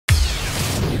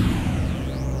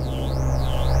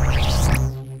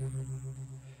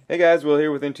Hey guys, Will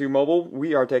here with Into Mobile.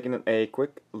 We are taking a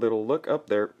quick little look up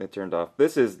there. It turned off.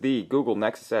 This is the Google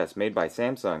Nexus S made by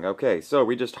Samsung. Okay, so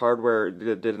we just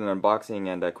did an unboxing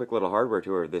and a quick little hardware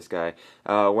tour of this guy.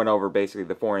 Went over basically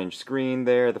the 4-inch screen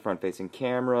there, the front-facing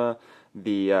camera,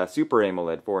 the Super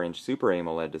AMOLED, 4-inch Super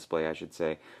AMOLED display, I should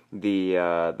say,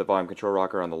 the volume control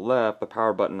rocker on the left, the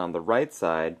power button on the right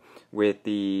side, with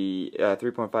the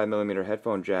 3.5mm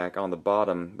headphone jack on the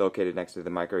bottom, located next to the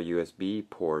micro USB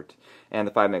port, and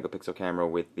the 5-megapixel camera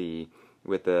with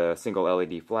the single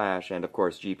LED flash, and of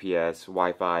course GPS,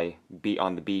 Wi-Fi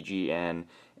on the BGN,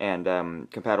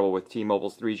 and compatible with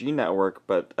T-Mobile's 3G network,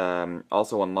 but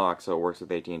also unlocked, so it works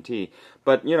with AT&T.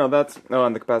 But you know, that's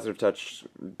and the capacitive touch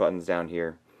buttons down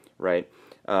here, right?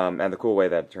 And the cool way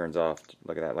that it turns off.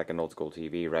 Look at that, like an old school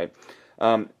TV, right?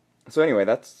 So anyway,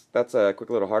 that's a quick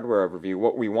little hardware overview.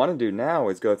 What we want to do now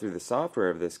is go through the software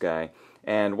of this guy.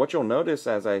 And what you'll notice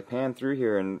as I pan through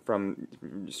here, and from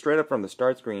straight up from the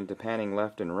start screen to panning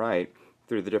left and right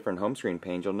through the different home screen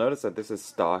panes, you'll notice that this is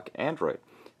stock Android.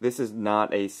 This is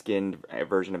not a skinned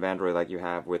version of Android like you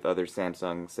have with other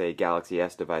Samsung, say, Galaxy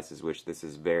S devices, which this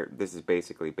is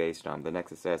basically based on. The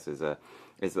Nexus S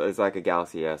is like a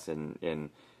Galaxy S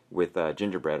with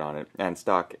Gingerbread on it, and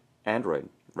stock Android,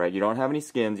 right? You don't have any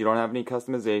skins, you don't have any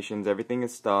customizations, everything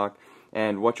is stock.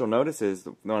 And what you'll notice is,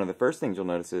 one of the first things you'll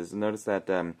notice is, that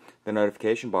the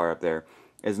notification bar up there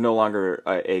is no longer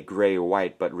a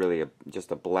gray-white, but really just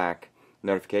a black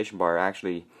notification bar.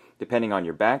 Actually, depending on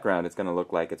your background, it's going to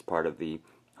look like it's part of the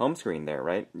home screen there,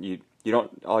 right?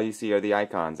 All you see are the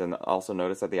icons, and also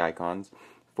notice that the icons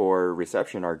for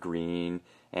reception are green,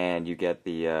 and you get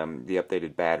the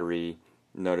updated battery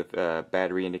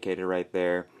indicator right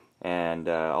there, and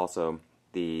also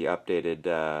the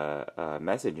updated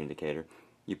message indicator.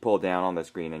 You pull down on the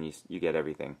screen and you get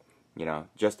everything. You know,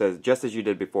 just as you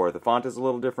did before. The font is a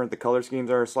little different. The color schemes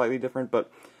are slightly different,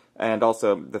 and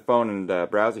also the phone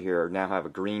and browser here now have a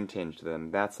green tinge to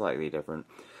them. That's slightly different.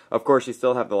 Of course, you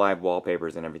still have the live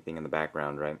wallpapers and everything in the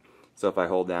background, right? So if I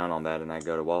hold down on that and I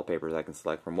go to wallpapers, I can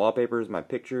select from wallpapers my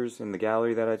pictures in the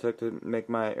gallery that I took to make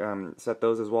my set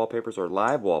those as wallpapers, or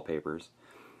live wallpapers.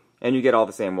 And you get all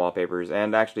the same wallpapers,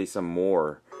 and actually some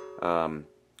more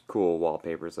cool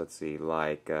wallpapers. Let's see,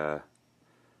 like, well,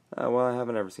 I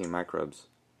haven't ever seen microbes.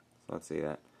 So let's see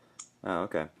that. Oh,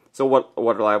 okay. So what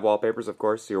are live wallpapers? Of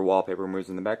course, your wallpaper moves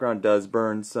in the background, does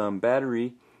burn some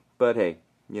battery, but hey,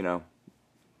 you know,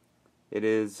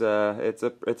 it's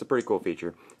a pretty cool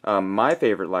feature. My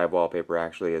favorite live wallpaper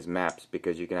actually is maps,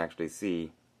 because you can actually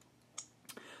see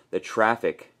the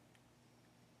traffic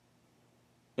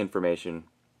information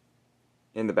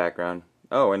in the background.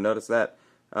 Oh, and notice that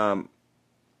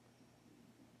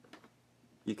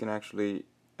you can actually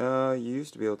you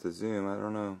used to be able to zoom. I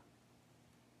don't know.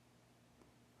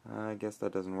 I guess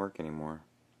that doesn't work anymore.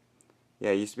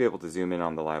 Yeah, you used to be able to zoom in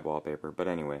on the live wallpaper, but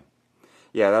anyway.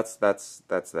 Yeah, that's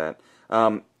that.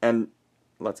 And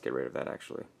let's get rid of that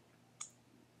actually.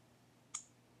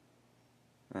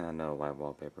 No live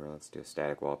wallpaper. Let's do a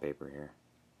static wallpaper here.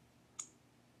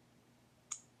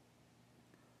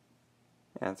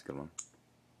 Yeah, that's a good one.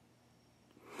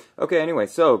 Okay, anyway,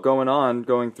 so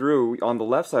going through, on the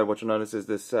left side, what you'll notice is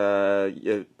this,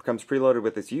 it comes preloaded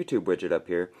with this YouTube widget up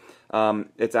here.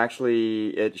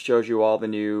 It shows you all the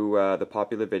new, the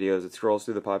popular videos. It scrolls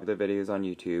through the popular videos on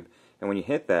YouTube, and when you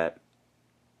hit that,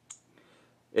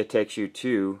 it takes you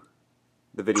to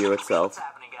the video itself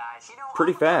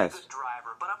pretty fast.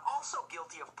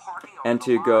 And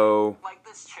to go,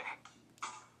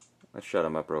 let's shut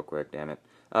him up real quick, damn it.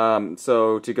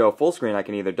 So to go full screen, I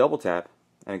can either double tap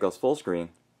and it goes full screen,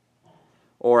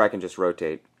 or I can just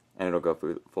rotate and it'll go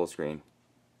full screen,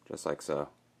 just like so.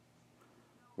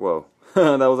 Whoa,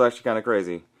 that was actually kind of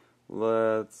crazy.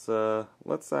 Let's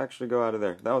actually go out of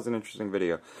there. That was an interesting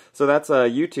video. So that's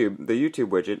YouTube, the YouTube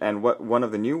widget, and one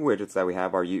of the new widgets that we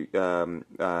have are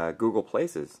Google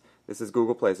Places. This is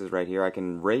Google Places right here. I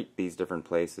can rate these different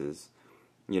places,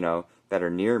 you know, that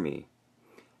are near me.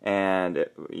 And,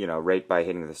 you know, rate by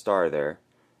hitting the star there,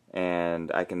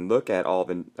 and I can look at all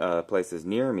the places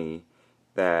near me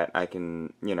that I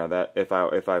can, you know, that if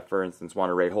I for instance want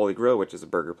to rate Holy Grill, which is a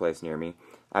burger place near me,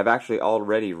 I've actually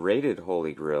already rated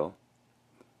Holy Grill,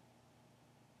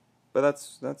 but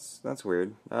that's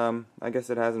weird. I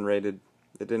guess it hasn't rated.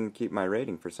 It didn't keep my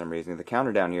rating for some reason. The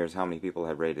counter down here is how many people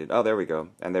have rated. Oh, there we go,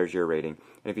 and there's your rating.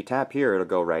 And if you tap here, it'll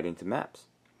go right into Maps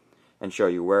and show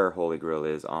you where Holy Grill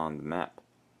is on the map.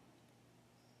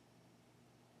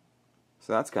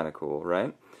 So that's kind of cool,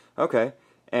 right? Okay,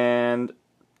 and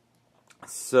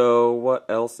so what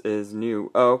else is new?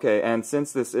 Oh, okay, and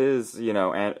since this is, you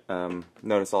know,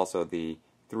 notice also the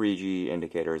 3G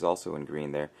indicator is also in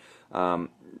green there.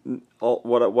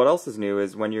 What else is new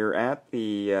is when you're at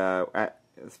the,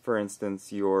 for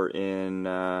instance, you're in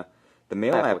the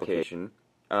mail application,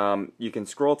 you can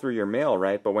scroll through your mail,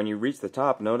 right? But when you reach the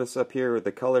top, notice up here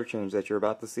the color change that you're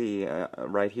about to see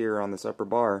right here on this upper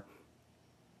bar.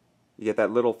 You get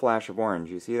that little flash of orange.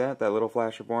 You see that? That little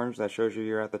flash of orange that shows you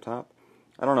you're at the top?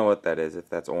 I don't know what that is, if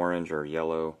that's orange or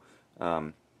yellow.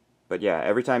 But yeah,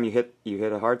 every time you hit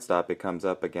a hard stop, it comes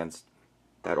up against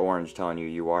that orange telling you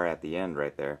you are at the end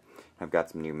right there. I've got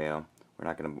some new mail. We're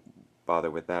not going to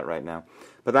bother with that right now.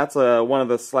 But that's one of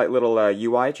the slight little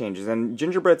UI changes. And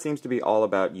Gingerbread seems to be all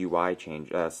about UI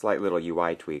change, slight little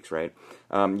UI tweaks, right?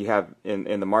 You have,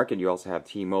 in the market, you also have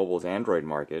T-Mobile's Android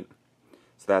market.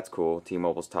 So that's cool.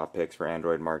 T-Mobile's top picks for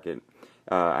Android market.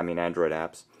 Android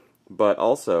apps. But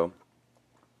also,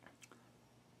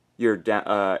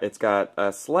 it's got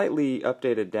a slightly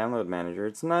updated download manager.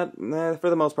 It's not, for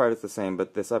the most part, it's the same.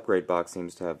 But this upgrade box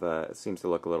seems to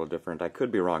look a little different. I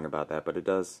could be wrong about that, but it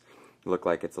does look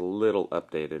like it's a little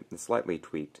updated, slightly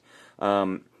tweaked.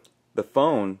 The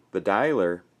phone, the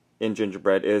dialer in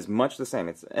Gingerbread is much the same.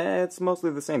 It's mostly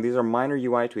the same. These are minor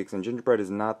UI tweaks, and Gingerbread is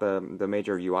not the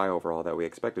major UI overhaul that we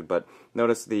expected. But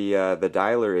notice the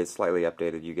dialer is slightly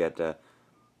updated. You get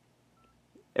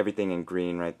everything in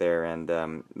green right there,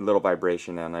 and little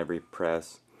vibration on every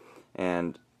press,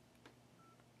 and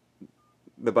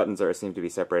the buttons seem to be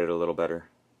separated a little better.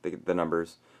 The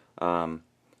numbers,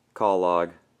 call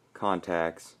log,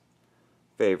 contacts,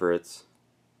 favorites,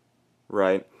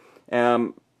 right?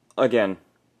 Again,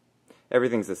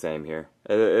 everything's the same here.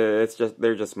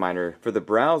 They're just minor. For the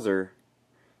browser,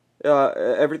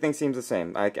 everything seems the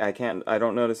same. I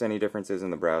don't notice any differences in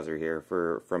the browser here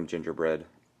from Gingerbread,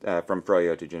 from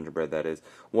Froyo to Gingerbread. That is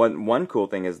one cool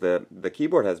thing is the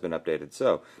keyboard has been updated.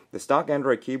 So the stock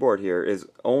Android keyboard here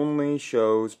only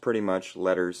shows pretty much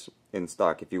letters in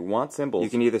stock. If you want symbols, you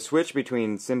can either switch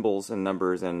between symbols and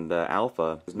numbers and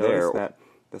alpha. Notice that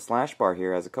the slash bar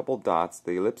here has a couple dots,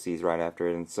 the ellipses right after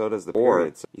it, and so does the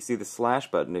period. So you see the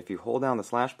slash button. If you hold down the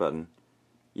slash button,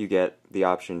 you get the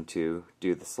option to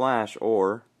do the slash,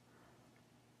 or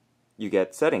you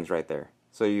get settings right there.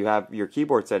 So you have your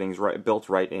keyboard settings built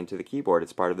right into the keyboard.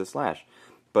 It's part of the slash.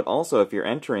 But also, if you're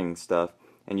entering stuff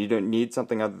and you don't need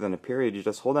something other than a period, you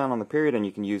just hold down on the period and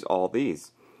you can use all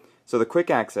these. So the quick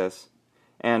access,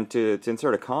 and to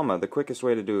insert a comma, the quickest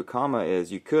way to do a comma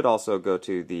is you could also go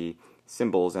to the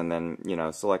symbols and then,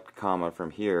 select comma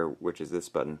from here, which is this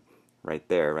button right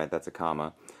there, right? That's a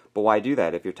comma. But why do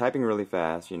that? If you're typing really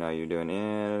fast, you're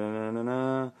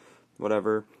doing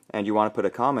whatever, and you want to put a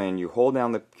comma in, you hold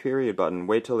down the period button,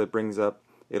 wait till it brings up,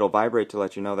 it'll vibrate to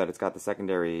let you know that it's got the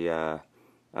secondary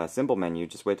symbol menu.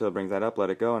 Just wait till it brings that up, let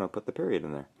it go, and it'll put the period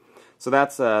in there. So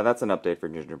that's an update for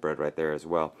Gingerbread right there as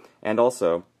well. And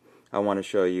also, I want to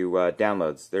show you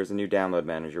downloads. There's a new download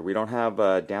manager. We don't have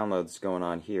downloads going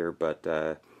on here, but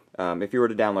if you were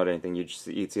to download anything,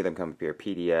 you'd see them come up here,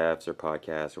 PDFs or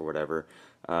podcasts or whatever.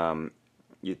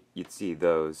 You'd see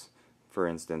those. For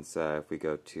instance, if we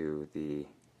go to the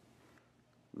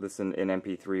listen in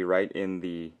MP3 right in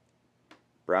the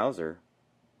browser,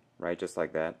 right, just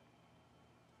like that.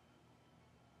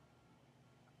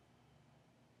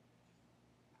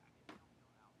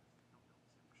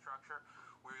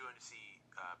 We're going to see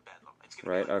bedlam.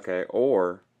 Right, okay,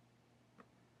 or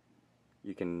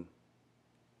you can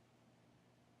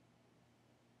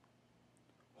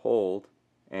hold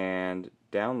and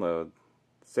download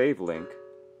save link,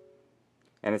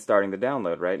 and it's starting to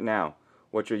download right now.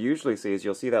 What you'll usually see is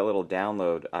you'll see that little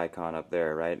download icon up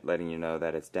there, right, letting you know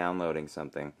that it's downloading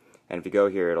something. And if you go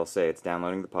here, it'll say it's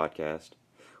downloading the podcast,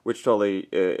 which totally,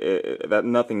 that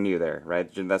nothing new there, right?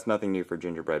 That's nothing new for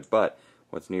Gingerbread. But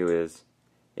what's new is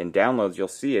in downloads, you'll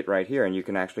see it right here, and you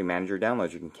can actually manage your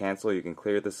downloads. You can cancel, you can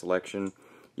clear the selection,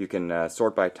 you can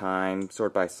sort by time,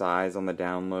 sort by size on the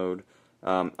download,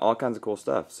 all kinds of cool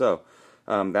stuff. So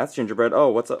that's Gingerbread. Oh,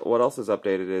 what else is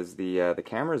updated is the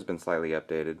camera has been slightly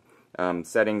updated.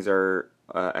 Settings are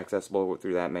accessible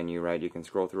through that menu, right? You can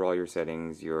scroll through all your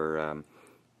settings, your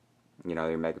your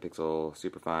megapixel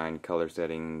superfine color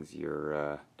settings,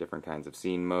 your different kinds of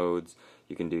scene modes.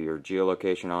 You can do your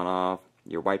geolocation on off,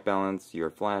 your white balance,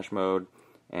 your flash mode,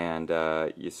 and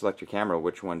you select your camera.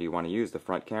 Which one do you want to use, the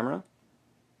front camera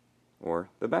or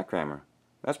the back camera?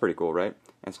 That's pretty cool, right?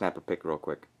 And snap a pic real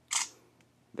quick.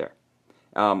 There.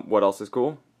 What else is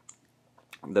cool?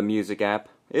 The music app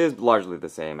It is largely the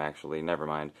same, actually. Never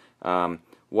mind.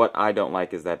 What I don't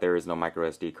like is that there is no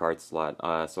microSD card slot,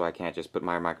 so I can't just put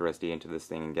my microSD into this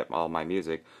thing and get all my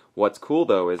music. What's cool,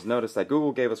 though, is notice that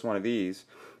Google gave us one of these,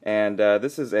 and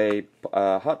this is a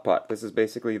hotpot. This is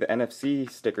basically the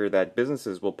NFC sticker that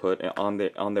businesses will put on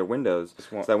their windows.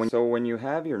 So when you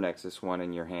have your Nexus One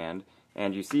in your hand,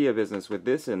 and you see a business with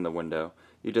this in the window,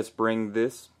 you just bring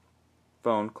this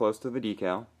phone close to the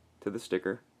decal, to the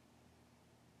sticker,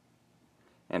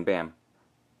 and bam.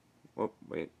 Whoop,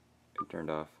 wait.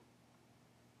 Turned off.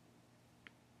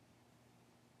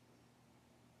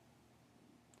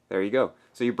 There you go.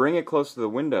 So you bring it close to the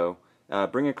window,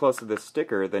 bring it close to the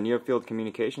sticker, the near field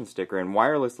communication sticker, and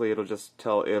wirelessly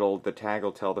the tag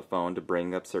will tell the phone to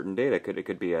bring up certain data. It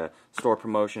could be a store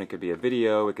promotion, it could be a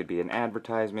video, it could be an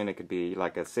advertisement, it could be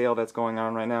like a sale that's going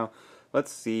on right now.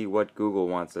 Let's see what Google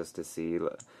wants us to see.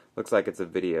 Looks like it's a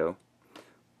video.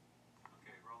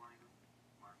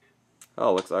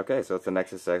 Oh, looks okay. So it's the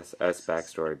Nexus S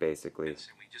backstory, basically.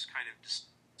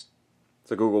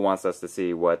 So Google wants us to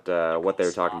see what they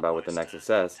were talking about with the Nexus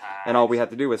S, and all we have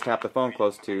to do is tap the phone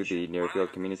close to the near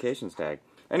field communications tag.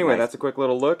 Anyway, that's a quick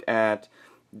little look at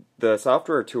the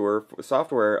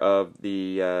software of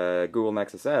the Google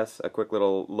Nexus S. A quick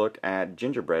little look at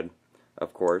Gingerbread,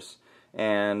 of course,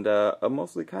 and a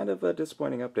mostly kind of a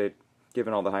disappointing update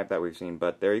given all the hype that we've seen.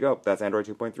 But there you go. That's Android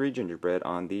 2.3 Gingerbread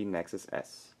on the Nexus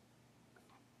S.